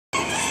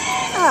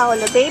Well,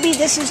 and the baby,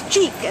 this is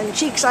Cheek, and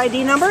Cheek's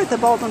ID number at the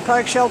Boston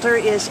Park shelter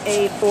is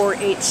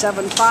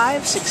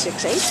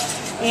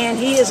A4875668, and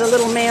he is a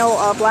little male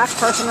black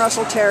Parson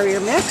Russell Terrier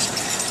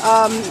mix.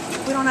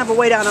 We don't have a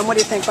weight on him. What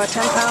do you think, about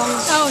 10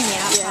 pounds? Oh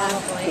yeah,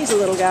 probably. He's a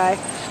little guy.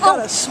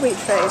 Got a sweet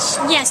face.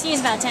 Yes, he's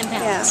about 10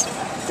 pounds.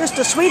 Yeah. Just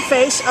a sweet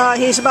face.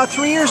 He's about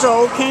 3 years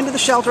old, came to the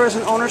shelter as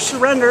an owner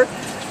surrender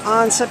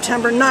on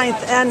September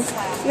 9th, and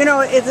you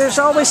know, there's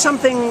always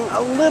something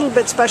a little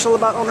bit special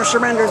about owner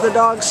surrender. The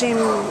dogs seem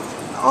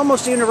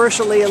almost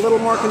universally a little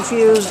more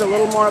confused, a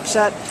little more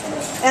upset.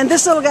 And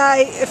this little guy,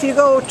 if you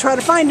go try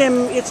to find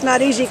him, it's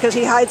not easy because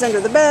he hides under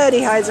the bed,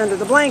 he hides under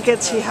the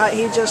blankets, he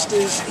just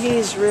is,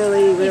 he's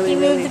really, really, If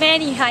you move the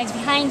bed, he hides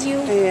behind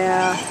you.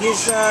 Yeah,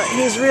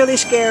 he's really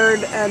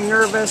scared and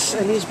nervous,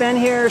 and he's been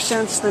here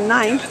since the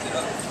 9th.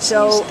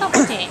 So,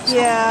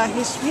 yeah,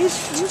 he's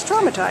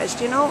traumatized,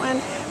 you know,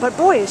 but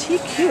boy, is he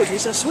cute.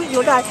 He's a sweet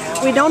little guy.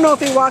 We don't know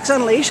if he walks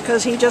on leash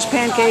because he just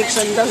pancakes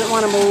and doesn't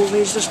want to move.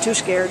 He's just too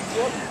scared.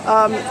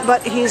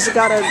 But he's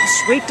got a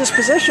sweet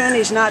disposition.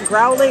 He's not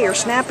growly or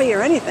snappy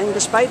or anything,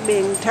 despite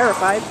being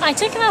terrified. I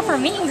took him out for a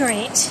meet and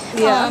greet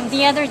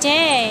the other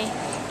day,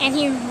 and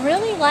he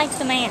really liked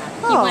the man.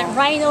 He went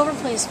right over,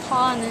 put his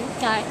paw on the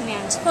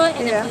man's foot,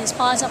 and then put his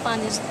paws up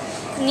on his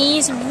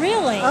knees and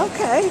really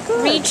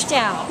reached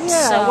out.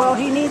 Yeah, so, well,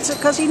 he needs it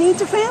because he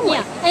needs a family.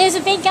 Yeah, and he was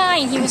a big guy,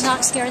 and he was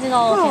not scared at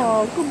all of him.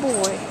 Oh, good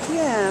boy.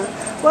 Yeah.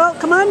 Well,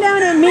 come on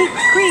down and meet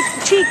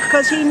Cheek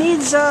because he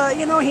needs,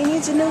 you know, he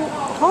needs a new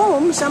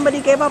home.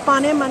 Somebody gave up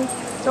on him and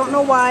don't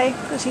know why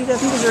because he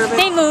doesn't deserve it.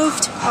 They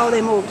moved. Oh,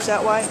 they moved. Is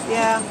that why?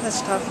 Yeah,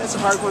 that's tough. That's a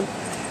hard one.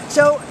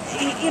 So,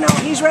 you know,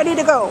 he's ready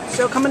to go.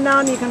 So coming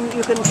down, you can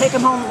take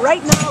him home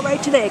right now, right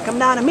today. Come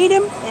down and meet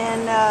him,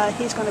 and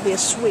he's going to be a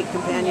sweet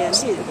companion.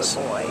 He's a good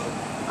boy.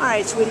 All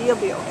right, sweetie, you'll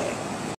be okay.